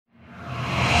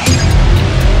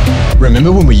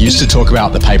Remember when we used to talk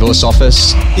about the paperless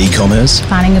office, e-commerce,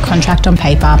 signing a contract on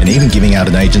paper, and even giving out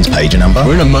an agent's pager number?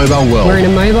 We're in a mobile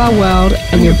world.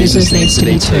 And your business needs to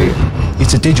be too.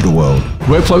 It's a digital world.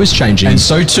 Workflow is changing, and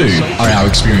so too are our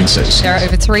experiences. There are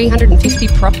over 350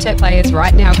 prop tech players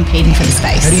right now competing for the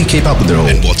space. How do you keep up with it all?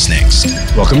 And what's next?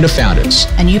 Welcome to Founders,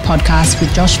 a new podcast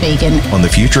with Josh Phegan on the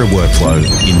future of workflow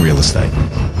in real estate.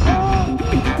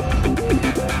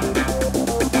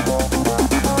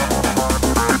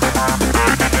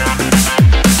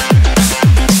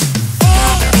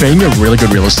 Being a really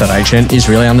good real estate agent is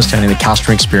really understanding the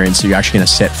customer experience that you're actually going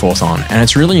to set forth on. And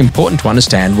it's really important to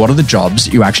understand what are the jobs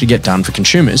that you actually get done for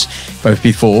consumers, both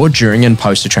before, during, and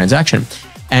post a transaction.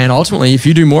 And ultimately, if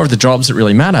you do more of the jobs that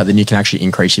really matter, then you can actually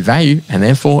increase your value and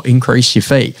therefore increase your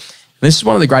fee. This is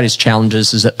one of the greatest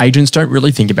challenges, is that agents don't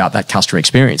really think about that customer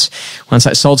experience. Once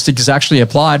that sold stick is actually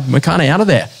applied, we're kind of out of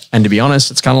there. And to be honest,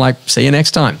 it's kind of like, see you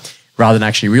next time, rather than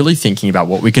actually really thinking about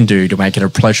what we can do to make it a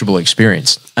pleasurable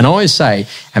experience. And I always say,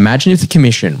 imagine if the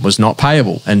commission was not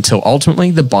payable until ultimately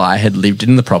the buyer had lived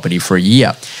in the property for a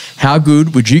year. How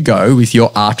good would you go with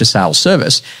your after-sales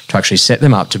service to actually set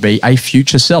them up to be a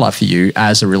future seller for you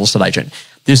as a real estate agent?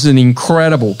 This is an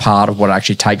incredible part of what it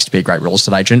actually takes to be a great real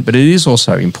estate agent, but it is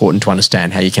also important to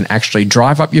understand how you can actually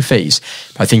drive up your fees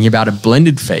by thinking about a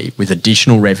blended fee with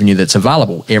additional revenue that's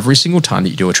available every single time that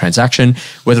you do a transaction,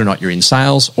 whether or not you're in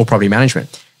sales or property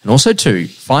management. And also too,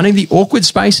 finding the awkward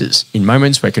spaces in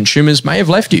moments where consumers may have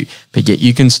left you, but yet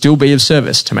you can still be of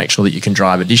service to make sure that you can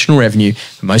drive additional revenue,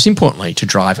 and most importantly, to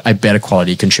drive a better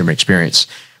quality consumer experience.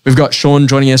 We've got Sean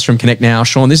joining us from Connect Now.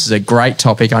 Sean, this is a great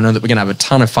topic. I know that we're going to have a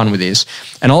ton of fun with this.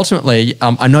 And ultimately,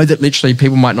 I know that literally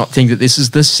people might not think that this is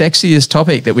the sexiest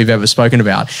topic that we've ever spoken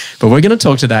about, but we're going to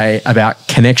talk today about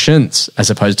connections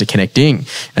as opposed to connecting.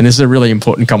 And this is a really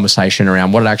important conversation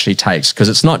around what it actually takes, because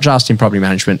it's not just in property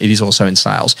management, it is also in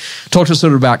sales. Talk to us a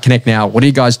little about Connect Now. What do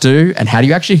you guys do, and how do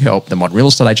you actually help the modern real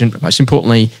estate agent, but most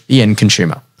importantly, the end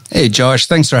consumer? Hey, Josh,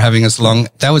 thanks for having us along.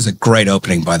 That was a great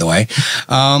opening, by the way.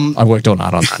 I worked all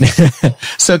night on that.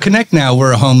 So Connect Now,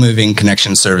 we're a home moving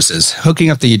connection services, hooking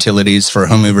up the utilities for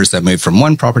home movers that move from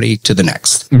one property to the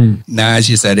next. Now, as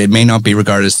you said, it may not be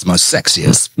regarded as the most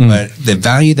sexiest, but the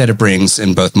value that it brings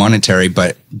in both monetary,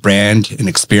 but brand and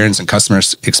experience and customer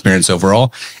experience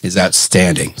overall is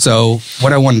outstanding. So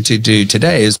what I wanted to do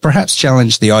today is perhaps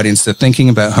challenge the audience to thinking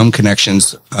about home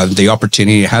connections, the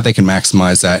opportunity, how they can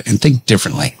maximize that, and think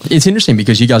differently. It's interesting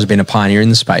because you guys have been a pioneer in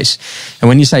the space. And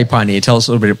when you say pioneer, tell us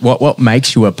a little bit, what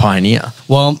makes you a pioneer?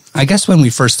 Well, I guess when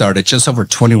we first started just over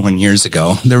 21 years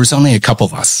ago, there was only a couple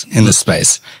of us in the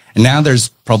space. And now there's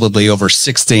probably over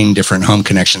 16 different home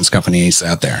connections companies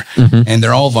out there. And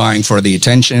they're all vying for the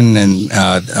attention and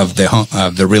of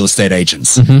the real estate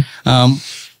agents.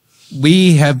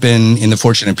 We have been in the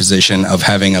fortunate position of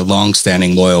having a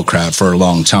long-standing loyal crowd for a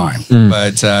long time.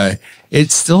 But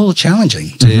it's still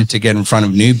challenging to get in front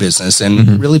of new business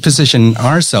and really position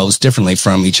ourselves differently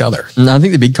from each other. And I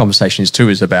think the big conversation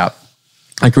is about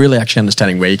like really actually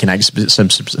understanding where you can add some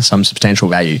substantial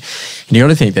value. And you got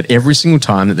to think that every single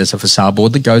time that there's a facade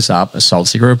board that goes up, a sold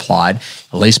sticker applied,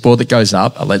 a lease board that goes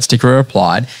up, a let sticker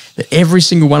applied, that every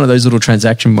single one of those little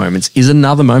transaction moments is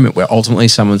another moment where ultimately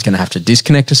someone's going to have to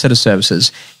disconnect a set of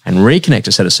services and reconnect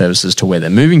a set of services to where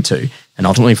they're moving to. And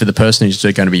ultimately for the person who's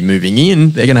going to be moving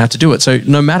in, they're going to have to do it. So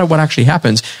no matter what actually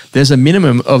happens, there's a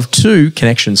minimum of 2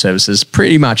 connection services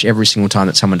pretty much every single time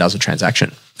that someone does a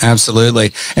transaction.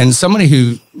 Absolutely. And somebody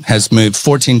who has moved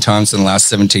 14 times in the last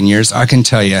 17 years, I can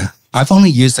tell you, I've only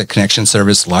used a connection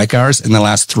service like ours in the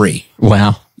last 3.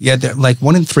 Wow. Yeah, like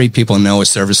 1 in 3 people know a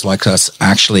service like us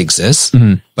actually exists.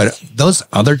 But those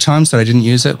other times that I didn't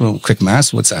use it, well, quick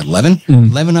math, what's that, 11?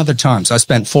 11 other times. I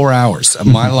spent 4 hours of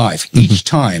my life each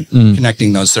time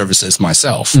connecting those services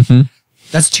myself.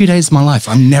 That's 2 days of my life.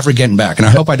 I'm never getting back. And I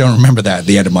hope I don't remember that at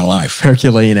the end of my life.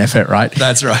 Herculean effort, right?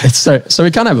 That's right. So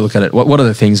we kind of have a look at it. What are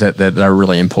the things that are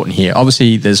really important here?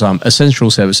 Obviously, there's essential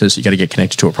services you got to get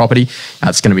connected to a property.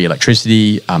 It's going to be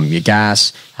electricity, your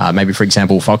gas, maybe, for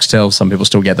example, Foxtel. Some people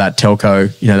still get that.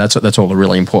 Telco, that's all a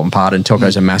really important part. And telco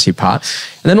is a massive part.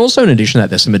 And then also in addition to that,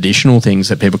 there's some additional things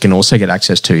that people can also get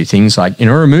access to. Things like, a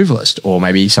removalist, or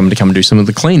maybe someone to come and do some of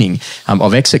the cleaning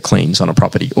of exit cleans on a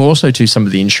property. Also to some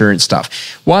of the insurance stuff.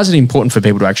 Why is it important for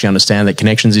people to actually understand that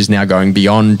Connections is now going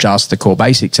beyond just the core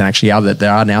basics, and actually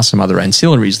there are now some other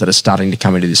ancillaries that are starting to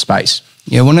come into this space?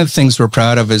 Yeah, one of the things we're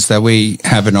proud of is that we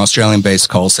have an Australian-based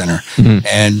call center.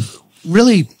 And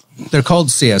really, they're called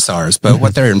CSRs, but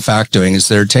what they're in fact doing is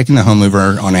they're taking the home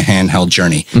mover on a handheld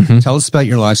journey. Tell us about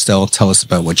your lifestyle. Tell us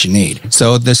about what you need.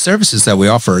 So the services that we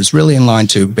offer is really in line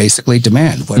to basically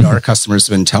demand what our customers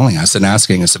have been telling us and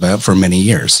asking us about for many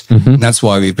years. And that's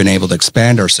why we've been able to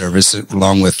expand our service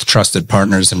along with trusted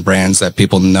partners and brands that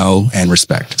people know and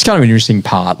respect. It's kind of an interesting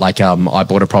part. Like, I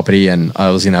bought a property and I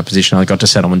was in that position. I got to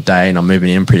settlement day and I'm moving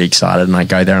in, pretty excited. And I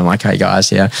go there and I'm like, hey guys,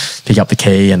 pick up the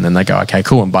key. And then they go, okay,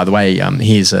 cool. And by the way,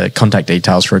 here's contact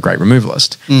details for a great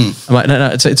removalist. I'm like,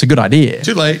 no, it's a good idea.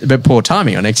 Too late. But poor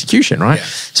timing on execution, right? Yeah.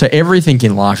 So everything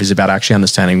in life is about actually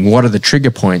understanding what are the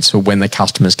trigger points for when the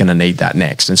customer's going to need that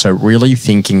next. And so really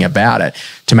thinking about it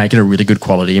to make it a really good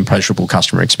quality and pleasurable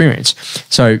customer experience.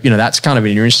 So, that's kind of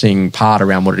an interesting part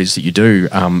around what it is that you do.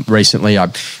 Recently, I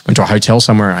went to a hotel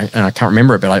somewhere and I can't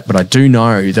remember it, but I do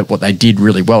know that what they did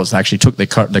really well is they actually took the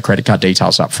credit card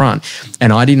details up front,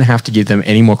 and I didn't have to give them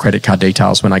any more credit card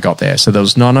details when I got there. So there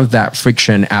was none of that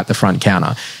friction at the front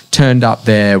counter. Turned up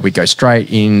there, we go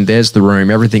straight in, there's the room,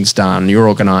 everything's done, you're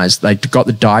organized. They got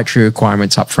the dietary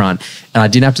requirements up front, and I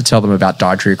didn't have to tell them about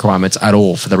dietary requirements at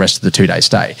all for the rest of the 2-day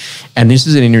stay. And this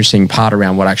is an interesting part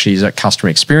around what actually is that customer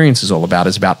experience is all about,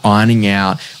 is about ironing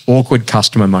out awkward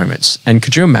customer moments. And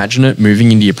could you imagine it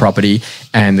moving into your property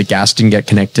and the gas didn't get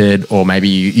connected, or maybe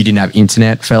you didn't have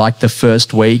internet for like the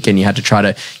first week and you had to try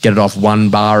to get it off 1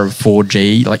 bar of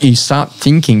 4G? Like, you start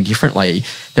thinking differently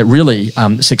that really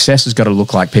success has got to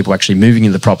look like people actually moving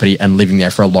into the property and living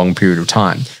there for a long period of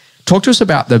time. Talk to us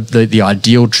about the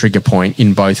ideal trigger point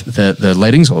in both the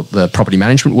lettings or the property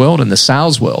management world and the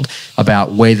sales world,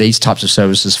 about where these types of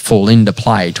services fall into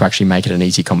play to actually make it an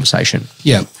easy conversation.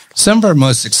 Yeah. Some of our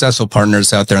most successful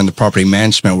partners out there in the property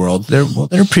management world,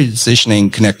 they're positioning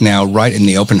Connect Now right in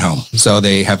the open home. So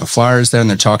they have flyers there and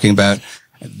they're talking about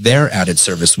their added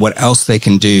service, what else they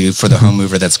can do for the home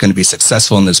mover that's going to be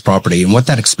successful in this property and what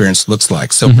that experience looks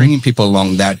like. So bringing people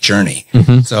along that journey.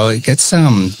 So it gets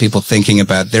people thinking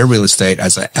about their real estate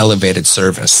as an elevated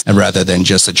service rather than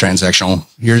just a transactional,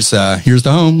 here's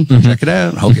the home, check it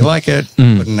out, hope you like it,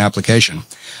 put in an application.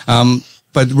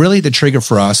 But really the trigger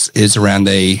for us is around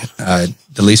the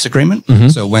lease agreement.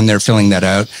 So when they're filling that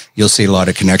out, you'll see a lot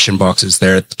of connection boxes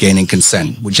there, gaining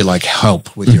consent. Would you like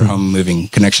help with your home moving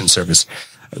connection service?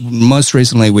 Most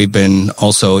recently, we've been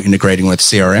also integrating with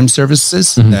CRM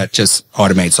services that just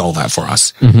automates all that for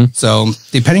us. So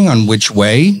depending on which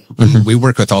way, we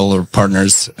work with all our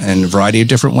partners in a variety of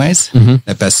different ways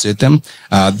that best suit them.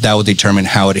 That will determine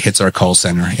how it hits our call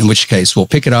center, in which case we'll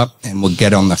pick it up and we'll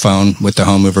get on the phone with the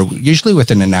home mover, usually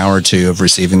within an hour or two of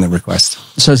receiving the request.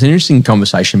 So it's an interesting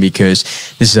conversation because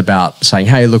this is about saying,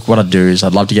 hey, look, what I'd do is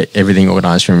I'd love to get everything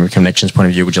organized from a connections point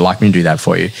of view. Would you like me to do that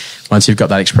for you? Once you've got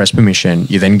that express permission,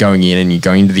 you're then going in and you're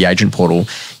going into the agent portal.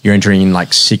 You're entering in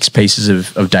like 6 pieces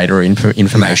of data or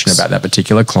information about that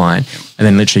particular client. And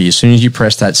then literally as soon as you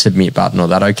press that submit button or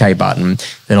that okay button,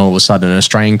 then all of a sudden an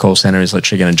Australian call center is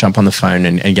literally going to jump on the phone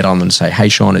and get on and say, hey,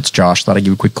 Sean, it's Josh. Thought I'd give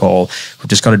you a quick call. We've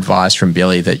just got advice from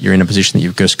Billy that you're in a position that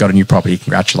you've just got a new property.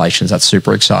 Congratulations. That's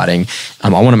super exciting. I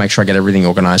want to make sure I get everything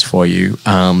organized for you.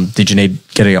 Did you need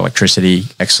getting electricity?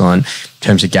 Excellent. In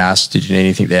terms of gas, did you need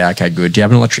anything there? Okay, good. Do you have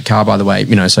an electric car, by the way?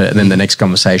 So then the next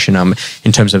conversation,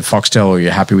 in terms of Foxtel, are you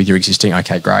happy with your existing?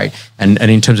 Okay, great. And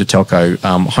in terms of telco,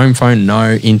 home phone,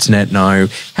 no. Internet, no.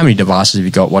 How many devices have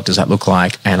you got? What does that look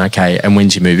like? And okay, and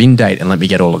when's your move-in date? And let me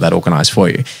get all of that organized for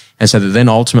you. And so that then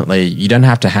ultimately you don't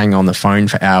have to hang on the phone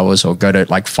for hours or go to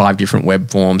like 5 different web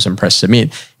forms and press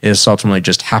submit. It ultimately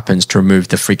just happens to remove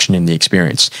the friction in the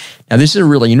experience. Now, this is a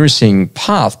really interesting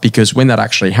path because when that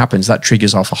actually happens, that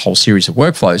triggers off a whole series of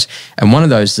workflows. And one of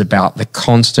those is about the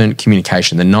constant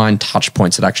communication, the 9 touch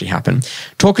points that actually happen.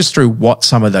 Talk us through what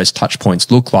some of those touch points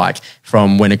look like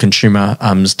from when a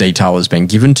consumer's detail has been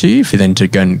given to you for then to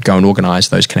go and organize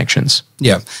those connections.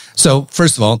 Yeah. So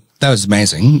first of all, that was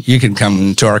amazing. You can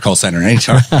come to our call center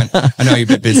anytime. I know you've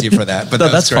been busy for that, but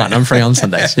that's fine. I'm free on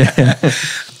Sundays. Yeah.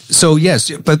 So yes,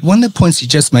 but one of the points you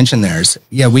just mentioned there is,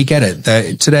 yeah, we get it.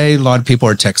 That today, a lot of people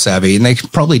are tech savvy and they can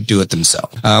probably do it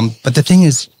themselves. But the thing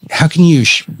is, how can you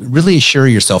really assure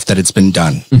yourself that it's been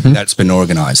done, that it's been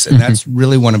organized? And that's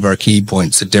really one of our key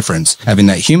points of difference. Having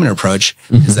that human approach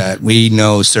is that we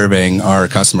know surveying our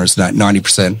customers that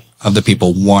 90% of the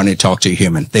people want to talk to a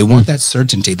human. They want that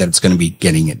certainty that it's going to be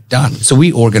getting it done. So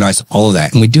we organize all of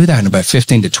that and we do that in about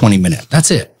 15 to 20 minutes.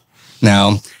 That's it.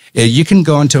 Now, you can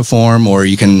go into a form or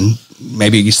you can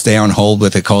maybe stay on hold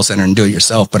with a call center and do it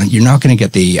yourself, but you're not going to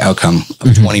get the outcome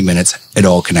of 20 minutes it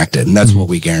all connected. And that's what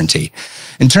we guarantee.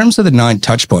 In terms of the 9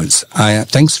 touch points,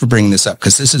 thanks for bringing this up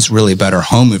because this is really about our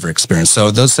home mover experience.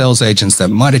 So those sales agents that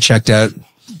might have checked out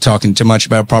talking too much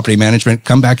about property management,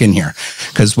 come back in here.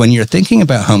 Because when you're thinking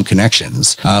about home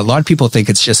connections, a lot of people think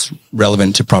it's just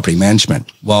relevant to property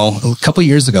management. Well, a couple of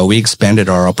years ago, we expanded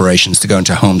our operations to go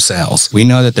into home sales. We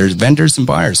know that there's vendors and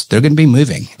buyers. They're going to be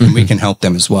moving, and we can help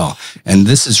them as well. And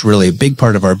this is really a big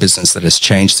part of our business that has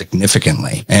changed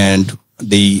significantly. And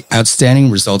the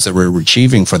outstanding results that we're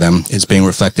achieving for them is being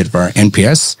reflected of our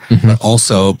NPS, but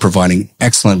also providing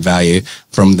excellent value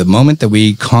from the moment that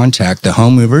we contact the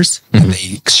home movers and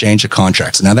the exchange of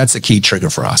contracts. Now, that's a key trigger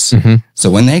for us.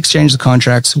 So when they exchange the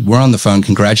contracts, we're on the phone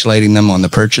congratulating them on the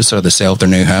purchase or the sale of their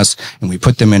new house, and we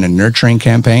put them in a nurturing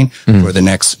campaign for the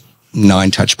next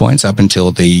 9 touch points up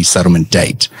until the settlement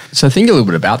date. So think a little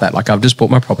bit about that. Like, I've just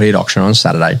bought my property at auction on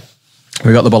Saturday.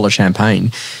 We got the bottle of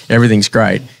champagne. Everything's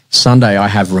great. Sunday, I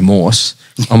have remorse.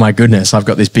 Oh my goodness, I've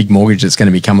got this big mortgage that's going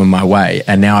to be coming my way.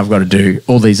 And now I've got to do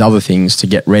all these other things to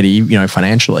get ready,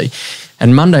 financially.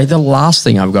 And Monday, the last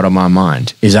thing I've got on my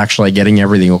mind is actually getting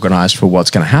everything organized for what's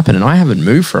going to happen. And I haven't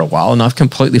moved for a while, and I've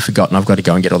completely forgotten I've got to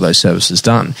go and get all those services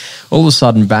done. All of a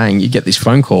sudden, bang, you get this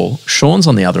phone call. Sean's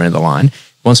on the other end of the line,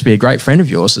 wants to be a great friend of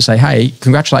yours to say, hey,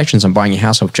 congratulations on buying your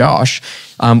house off Josh.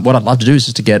 What I'd love to do is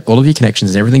just to get all of your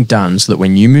connections and everything done so that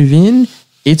when you move in,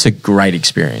 it's a great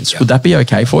experience. Would that be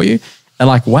okay for you? And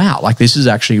like, wow, like this is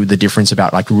actually the difference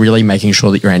about like really making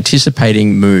sure that you're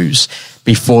anticipating moves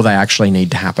before they actually need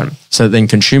to happen. So then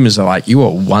consumers are like, you are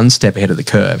one step ahead of the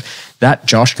curve. That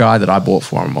Josh guy that I bought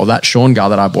from, or that Sean guy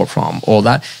that I bought from, or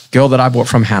that girl that I bought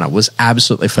from Hannah was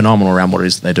absolutely phenomenal around what it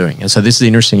is that they're doing. And so this is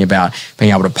interesting about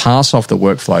being able to pass off the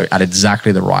workflow at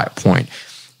exactly the right point.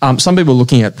 Some people are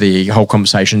looking at the whole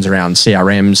conversations around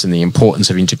CRMs and the importance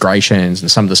of integrations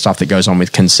and some of the stuff that goes on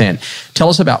with consent. Tell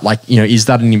us about is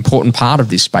that an important part of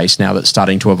this space now that's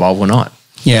starting to evolve or not?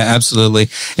 Yeah, absolutely.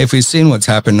 If we've seen what's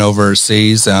happened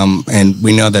overseas, and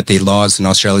we know that the laws in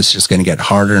Australia is just going to get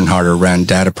harder and harder around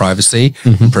data privacy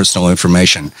and personal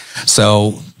information.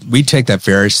 So we take that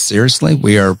very seriously.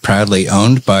 We are proudly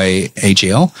owned by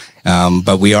AGL.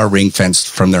 But we are ring-fenced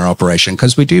from their operation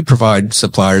because we do provide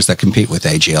suppliers that compete with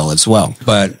AGL as well.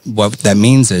 But what that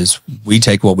means is we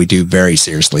take what we do very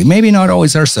seriously. Maybe not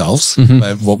always ourselves,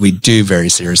 but what we do very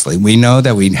seriously. We know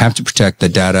that we have to protect the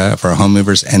data of our home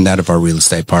movers and that of our real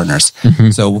estate partners.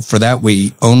 So for that,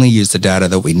 we only use the data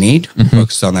that we need,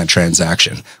 focus on that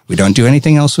transaction. We don't do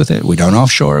anything else with it. We don't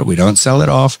offshore it. We don't sell it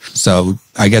off. So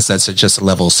I guess that's just a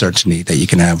level of certainty that you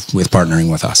can have with partnering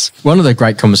with us. One of the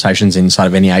great conversations inside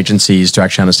of any agency is to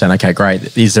actually understand, okay,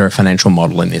 great, is there a financial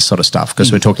model in this sort of stuff?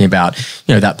 Because we're talking about,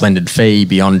 that blended fee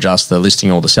beyond just the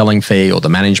listing or the selling fee or the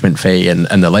management fee and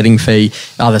the letting fee.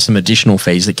 Are there some additional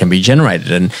fees that can be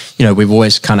generated? And, we've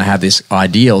always kind of had this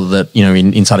ideal that,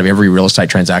 inside of every real estate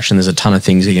transaction, there's a ton of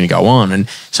things that are going to go on. And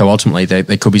so ultimately there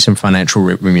could be some financial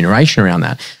remuneration around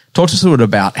that. Talk to us a little bit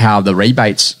about how the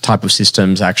rebates type of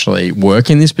systems actually work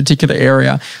in this particular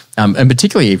area, and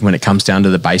particularly even when it comes down to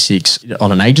the basics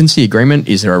on an agency agreement.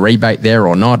 Is there a rebate there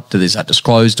or not? Is that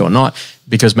disclosed or not?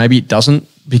 Because maybe it doesn't,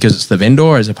 because it's the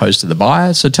vendor as opposed to the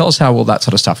buyer. So tell us how all that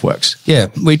sort of stuff works. Yeah,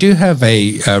 we do have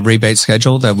a rebate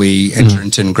schedule that we enter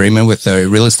into an agreement with the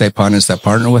real estate partners that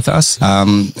partner with us.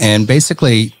 And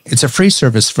basically, it's a free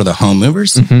service for the home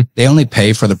movers. They only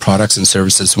pay for the products and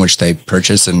services in which they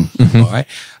purchase and buy.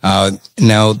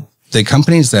 Now, the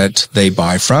companies that they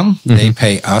buy from, they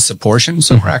pay us a portion.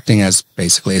 So we're acting as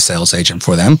basically a sales agent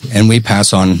for them. And we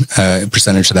pass on a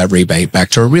percentage of that rebate back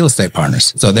to our real estate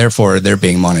partners. So therefore, they're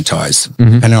being monetized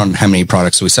depending on how many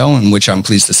products we sell, and which I'm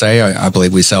pleased to say, I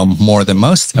believe we sell more than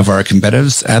most of our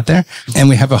competitors out there. And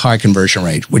we have a high conversion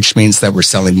rate, which means that we're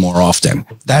selling more often.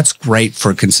 That's great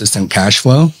for consistent cash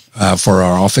flow. For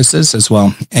our offices as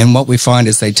well. And what we find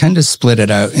is they tend to split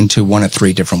it out into one of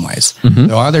 3 different ways.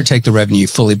 They'll either take the revenue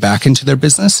fully back into their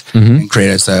business and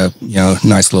create as a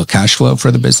nice little cash flow for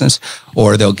the business,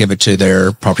 or they'll give it to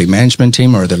their property management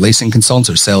team or their leasing consultants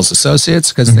or sales associates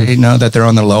because they know that they're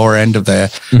on the lower end of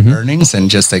the earnings and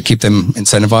just they keep them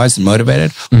incentivized and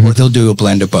motivated, or they'll do a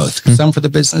blend of both, some for the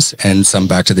business and some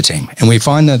back to the team. And we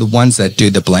find that the ones that do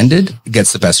the blended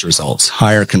gets the best results,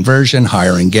 higher conversion,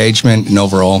 higher engagement, and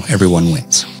overall everyone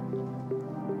wins.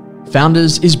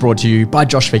 Founders is brought to you by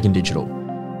Josh Phegan Digital.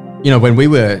 When we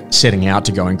were setting out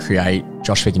to go and create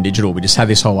Josh Phegan Digital, we just had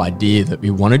this whole idea that we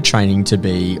wanted training to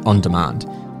be on demand.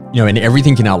 And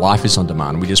everything in our life is on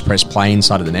demand. We just press play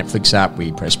inside of the Netflix app.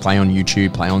 We press play on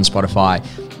YouTube, play on Spotify.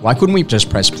 Why couldn't we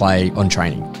just press play on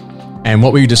training? And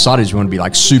what we decided is we want to be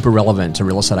like super relevant to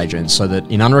real estate agents so that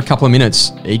in under a couple of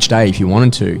minutes each day, if you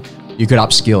wanted to, you could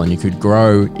upskill and you could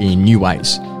grow in new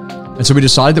ways. And so we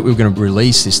decided that we were going to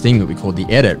release this thing that we called The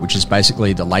Edit, which is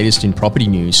basically the latest in property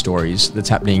news stories that's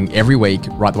happening every week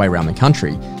right the way around the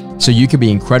country. so you could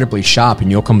be incredibly sharp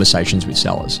in your conversations with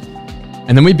sellers.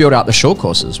 And then we built out the short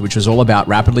courses, which was all about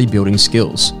rapidly building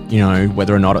skills,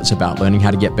 whether or not it's about learning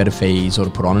how to get better fees or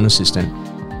to put on an assistant.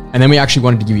 And then we actually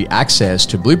wanted to give you access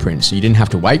to blueprints, so you didn't have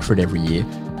to wait for it every year.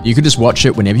 You could just watch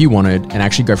it whenever you wanted and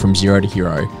actually go from zero to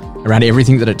hero around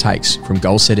everything that it takes, from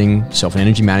goal setting, self and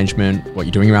energy management, what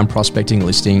you're doing around prospecting,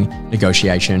 listing,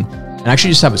 negotiation, and actually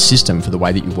just have a system for the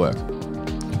way that you work.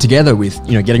 Together with,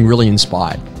 getting really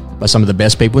inspired by some of the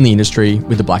best people in the industry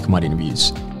with the black and white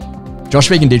interviews. Josh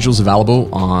Phegan Digital is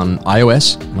available on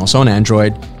iOS and also on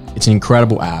Android. It's an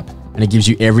incredible app, and it gives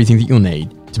you everything that you'll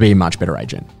need to be a much better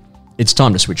agent. It's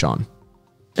time to switch on.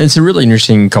 It's a really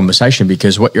interesting conversation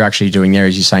because what you're actually doing there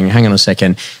is you're saying, hang on a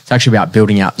second, it's actually about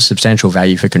building out substantial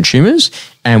value for consumers.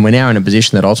 And we're now in a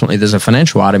position that ultimately there's a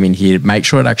financial item in here to make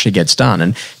sure it actually gets done.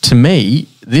 And to me,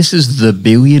 this is the $1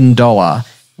 billion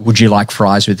would you like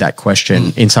fries with that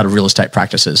question inside of real estate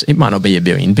practices. It might not be $1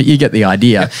 billion, but you get the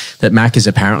idea that Mac has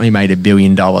apparently made $1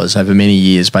 billion over many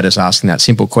years by just asking that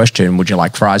simple question, would you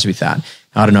like fries with that?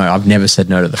 I don't know. I've never said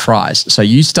no to the fries. So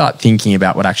you start thinking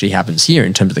about what actually happens here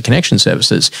in terms of the connection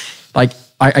services. Like,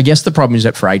 I guess the problem is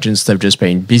that for agents, they've just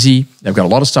been busy. They've got a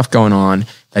lot of stuff going on.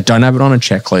 They don't have it on a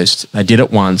checklist. They did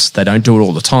it once. They don't do it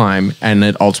all the time.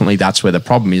 And ultimately, that's where the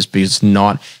problem is, because it's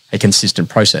not a consistent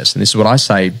process. And this is what I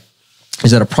say,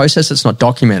 is that a process that's not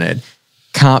documented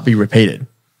can't be repeated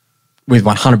with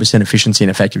 100% efficiency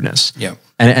and effectiveness. Yeah.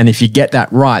 And if you get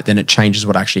that right, then it changes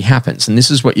what actually happens. And this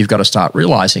is what you've got to start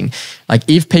realizing. Like,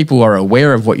 if people are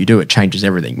aware of what you do, it changes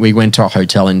everything. We went to a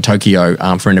hotel in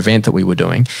Tokyo for an event that we were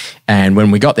doing. And when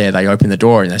we got there, they opened the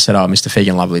door and they said, "Oh, Mr.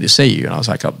 Phegan, lovely to see you." And I was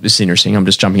like, "Oh, this is interesting. I'm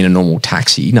just jumping in a normal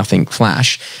taxi, nothing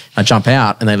flash." I jump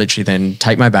out and they literally then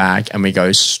take my bag and we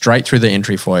go straight through the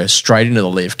entry foyer, straight into the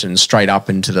lift and straight up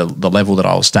into the level that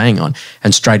I was staying on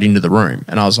and straight into the room.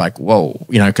 And I was like, whoa,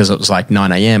 because it was like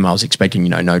 9 a.m. I was expecting,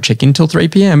 no check-in till 3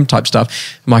 p.m. type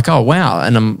stuff. I'm like, oh, wow.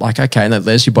 And I'm like, okay. And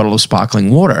there's your bottle of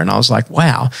sparkling water. And I was like,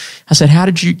 wow. I said, how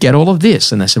did you get all of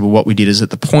this? And they said, well, what we did is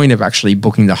at the point of actually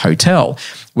booking the hotel,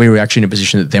 we were actually in a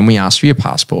position that then we asked for your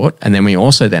passport. And then we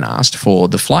also then asked for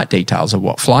the flight details of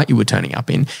what flight you were turning up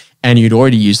in. And you'd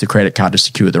already used the credit card to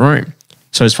secure the room.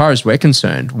 So as far as we're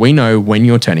concerned, we know when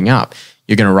you're turning up,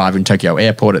 you're going to arrive in Tokyo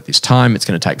Airport at this time. It's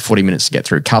going to take 40 minutes to get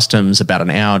through customs, about an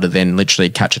hour to then literally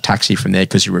catch a taxi from there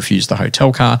because you refused the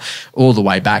hotel car, all the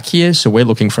way back here. So we're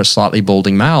looking for a slightly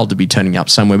balding male to be turning up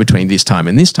somewhere between this time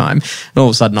and this time. And all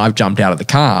of a sudden, I've jumped out of the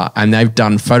car and they've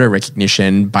done photo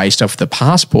recognition based off the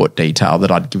passport detail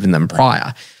that I'd given them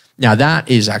prior. Now, that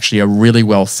is actually a really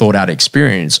well thought out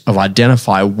experience of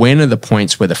identify when are the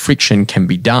points where the friction can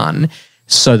be done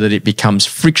so that it becomes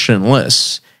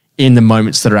frictionless in the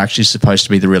moments that are actually supposed to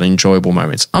be the really enjoyable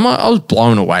moments. I was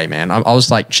blown away, man. I was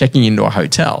like checking into a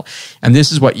hotel. And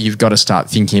this is what you've got to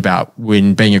start thinking about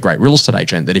when being a great real estate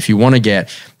agent, that if you want to get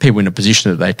people in a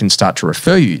position that they can start to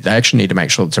refer you, they actually need to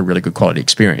make sure it's a really good quality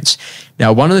experience.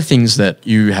 Now, one of the things that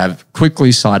you have quickly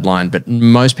sidelined, but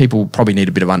most people probably need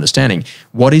a bit of understanding,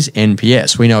 what is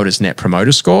NPS? We know it as Net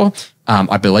Promoter Score.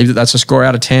 I believe that that's a score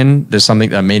out of 10. There's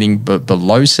something they're meaning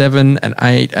below 7 and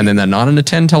 8, and then they're 9 and a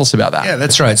 10. Tell us about that. Yeah,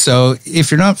 that's right. So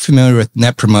if you're not familiar with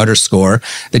Net Promoter Score,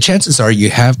 the chances are you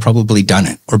have probably done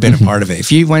it or been a part of it. If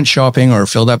you went shopping or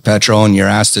filled up petrol and you're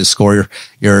asked to score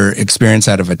your experience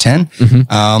out of a 10,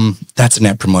 that's a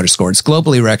Net Promoter Score. It's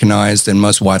globally recognized and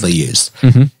most widely used.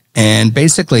 And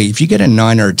basically, if you get a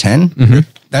 9 or a 10,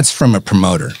 that's from a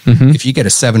promoter. If you get a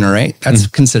 7 or 8, that's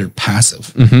considered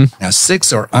passive. Now,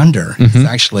 6 or under is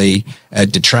actually a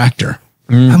detractor.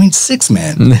 I mean, 6,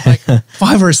 man, like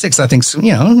 5 or 6, I think,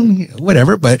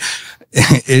 whatever. But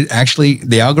it actually,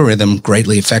 the algorithm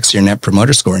greatly affects your Net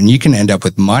Promoter Score, and you can end up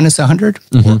with minus 100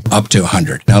 or up to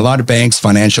 100. Now, a lot of banks,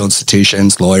 financial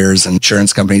institutions, lawyers, and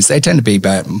insurance companies, they tend to be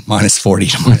about minus 40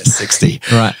 to minus 60.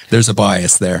 Right. There's a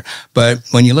bias there. But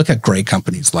when you look at great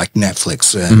companies like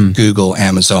Netflix, Google,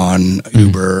 Amazon,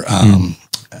 Uber,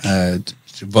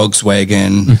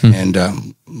 Volkswagen,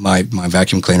 and my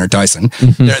vacuum cleaner, Dyson,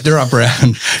 they're up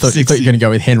around. I thought you were going to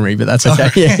go with Henry, but that's okay.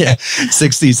 Yeah.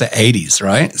 60s to 80s,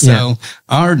 right? So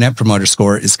our Net Promoter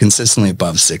Score is consistently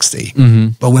above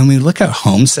 60. But when we look at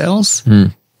home sales,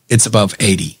 it's above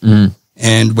 80.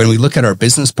 And when we look at our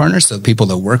business partners, so the people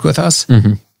that work with us,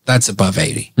 that's above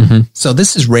 80. So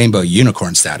this is rainbow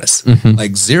unicorn status.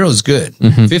 Like 0 is good,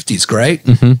 50 is great,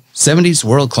 70 is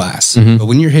world class. But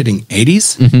when you're hitting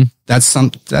 80s,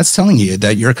 that's telling you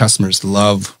that your customers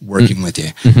love working with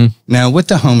you. Now, with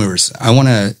the homeowners, I want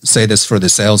to say this for the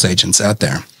sales agents out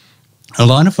there. A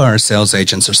lot of our sales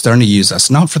agents are starting to use us,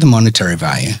 not for the monetary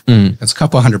value. That's a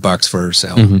couple $100 for a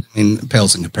sale. I mean, it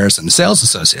pales in comparison. The sales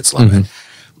associates love it.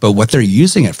 But what they're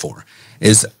using it for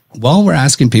is, while we're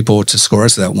asking people to score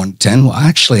us at 1 to 10, we'll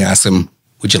actually ask them,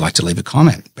 would you like to leave a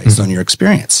comment based on your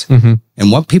experience?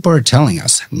 And what people are telling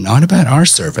us, not about our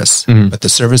service, but the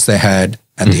service they had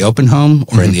at the open home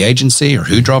or in the agency, or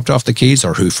who dropped off the keys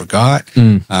or who forgot,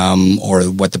 or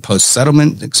what the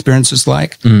post-settlement experience was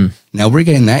like. Now we're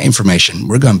getting that information.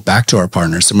 We're going back to our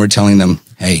partners and we're telling them,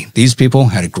 hey, these people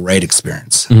had a great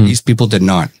experience. These people did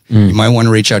not. You might want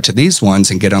to reach out to these ones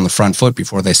and get on the front foot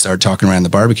before they start talking around the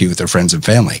barbecue with their friends and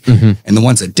family. And the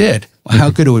ones that did, well,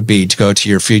 how good it would be to go to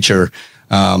your future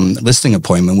listing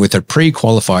appointment with a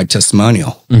pre-qualified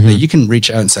testimonial that you can reach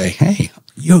out and say, hey,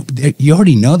 you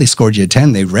already know they scored you a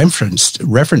 10. They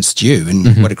referenced you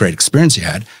and what a great experience you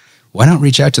had. Why not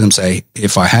reach out to them and say,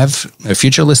 if I have a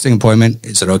future listing appointment,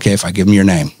 is it okay if I give them your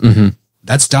name?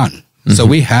 That's done. So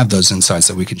we have those insights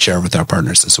that we can share with our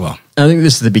partners as well. I think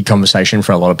this is the big conversation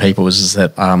for a lot of people is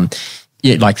that,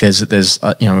 like there's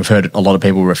we've heard a lot of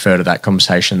people refer to that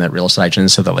conversation that real estate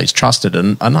agents are the least trusted.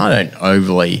 And I don't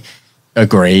overly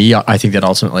agree. I think that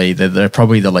ultimately they're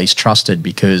probably the least trusted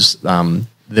because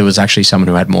there was actually someone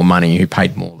who had more money who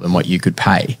paid more than what you could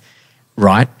pay,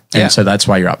 right? And so that's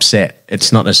why you're upset.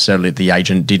 It's not necessarily the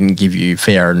agent didn't give you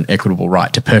fair and equitable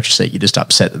right to purchase it. You're just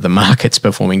upset that the market's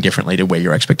performing differently to where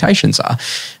your expectations are.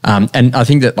 And I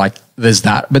think that like there's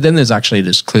that, but then there's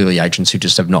clearly agents who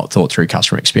just have not thought through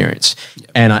customer experience.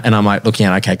 And I'm like looking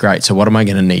at, okay, great. So what am I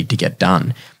going to need to get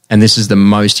done? And this is the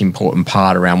most important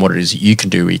part around what it is that you can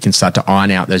do, where you can start to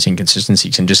iron out those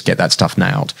inconsistencies and just get that stuff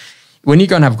nailed. When you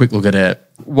go and have a quick look at it,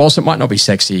 whilst it might not be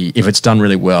sexy, if it's done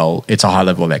really well, it's a high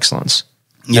level of excellence.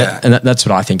 Yeah. And that's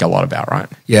what I think a lot about, right?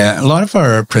 Yeah. A lot of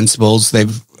our principals,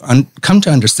 they've come to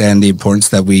understand the importance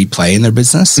that we play in their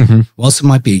business. Whilst it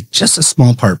might be just a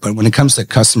small part, but when it comes to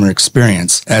customer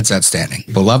experience, that's outstanding.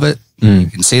 People love it. You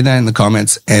can see that in the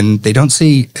comments, and they don't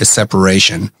see a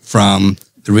separation from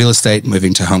the real estate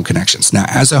moving to home connections. Now,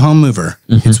 as a home mover,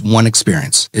 it's one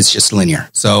experience. It's just linear.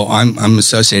 So I'm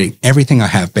associating everything I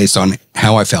have based on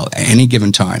how I felt at any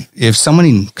given time. If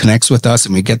someone connects with us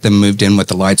and we get them moved in with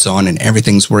the lights on and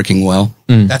everything's working well,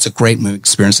 that's a great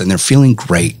experience, and they're feeling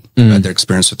great about their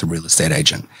experience with the real estate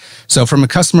agent. So from a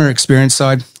customer experience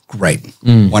side, great,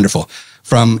 wonderful.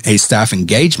 From a staff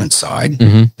engagement side,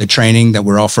 the training that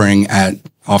we're offering at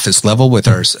office level with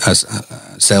our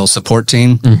sales support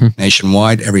team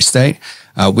nationwide, every state,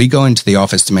 we go into the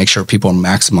office to make sure people are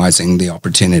maximizing the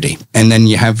opportunity. And then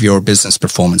you have your business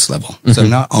performance level. So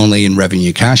not only in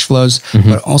revenue cash flows,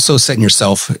 but also setting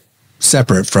yourself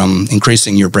separate from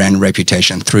increasing your brand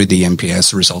reputation through the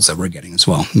NPS results that we're getting as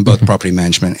well, in both property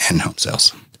management and home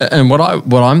sales. And what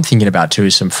I'm thinking about too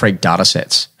is some freak data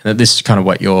sets. And this is kind of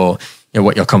what your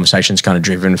conversation's kind of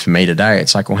driven for me today.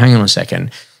 It's like, well, hang on a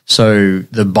second. So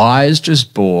the buyer's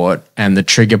just bought and the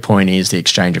trigger point is the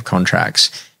exchange of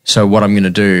contracts. So what I'm going to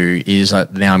do is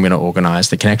now I'm going to organize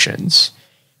the connections.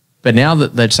 But now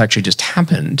that that's actually just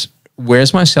happened,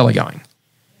 where's my seller going?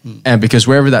 And because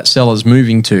wherever that seller's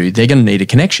moving to, they're going to need a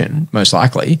connection, most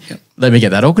likely. Let me get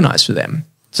that organized for them.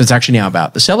 So it's actually now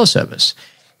about the seller service.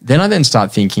 Then I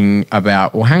start thinking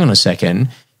about, well, hang on a second.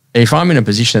 If I'm in a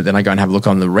position that then I go and have a look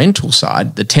on the rental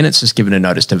side, the tenant's just given a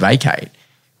notice to vacate.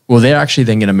 Well, they're actually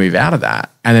then going to move out of that,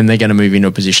 and then they're going to move into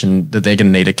a position that they're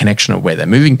going to need a connection of where they're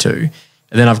moving to.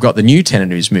 And then I've got the new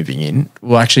tenant who's moving in.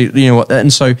 Well, actually, you know what?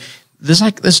 And so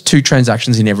there's 2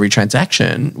 transactions in every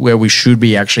transaction where we should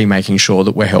be actually making sure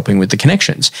that we're helping with the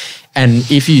connections. And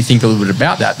if you think a little bit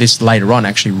about that, this later on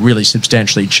actually really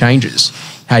substantially changes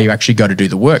how you actually go to do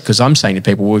the work. Because I'm saying to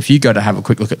people, well, if you go to have a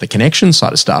quick look at the connection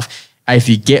side of stuff, if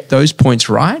you get those points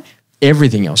right,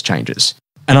 everything else changes.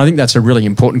 And I think that's a really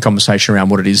important conversation around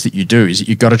what it is that you do, is that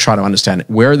you've got to try to understand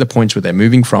where are the points where they're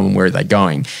moving from and where are they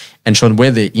going. And Sean,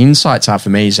 where the insights are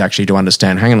for me is actually to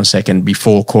understand, hang on a second,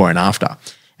 before, core, and after.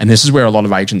 And this is where a lot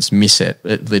of agents miss it.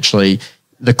 Literally,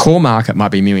 the core market might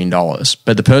be $1 million,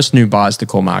 but the person who buys the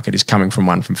core market is coming from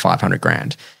one from 500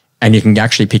 grand. And you can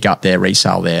actually pick up their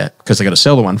resale there because they've got to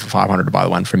sell the one for 500 to buy the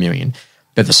one for $1 million.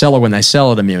 But the seller, when they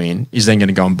sell at $1 million, is then going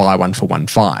to go and buy one for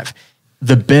 1.5.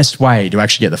 The best way to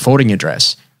actually get the forwarding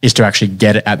address is to actually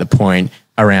get it at the point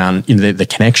around the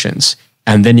connections.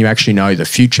 And then you actually know the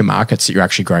future markets that you're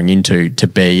actually growing into to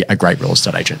be a great real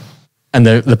estate agent. And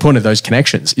the point of those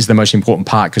connections is the most important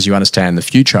part because you understand the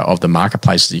future of the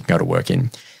marketplaces you can go to work in.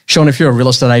 Sean, if you're a real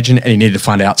estate agent and you needed to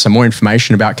find out some more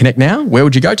information about Connect Now, where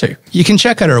would you go to? You can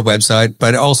check out our website,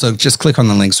 but also just click on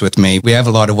the links with me. We have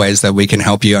a lot of ways that we can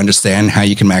help you understand how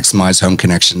you can maximize home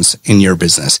connections in your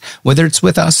business, whether it's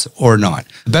with us or not.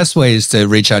 The best way is to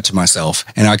reach out to myself,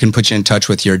 and I can put you in touch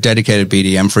with your dedicated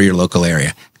BDM for your local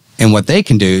area. And what they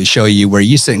can do is show you where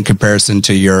you sit in comparison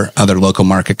to your other local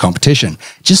market competition,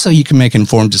 just so you can make an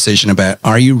informed decision about,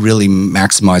 are you really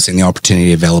maximizing the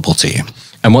opportunity available to you?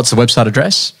 And what's the website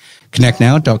address?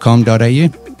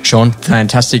 connectnow.com.au. Sean,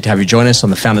 fantastic to have you join us on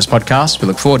the Founders Podcast. We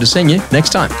look forward to seeing you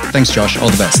next time. Thanks, Josh. All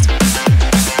the best.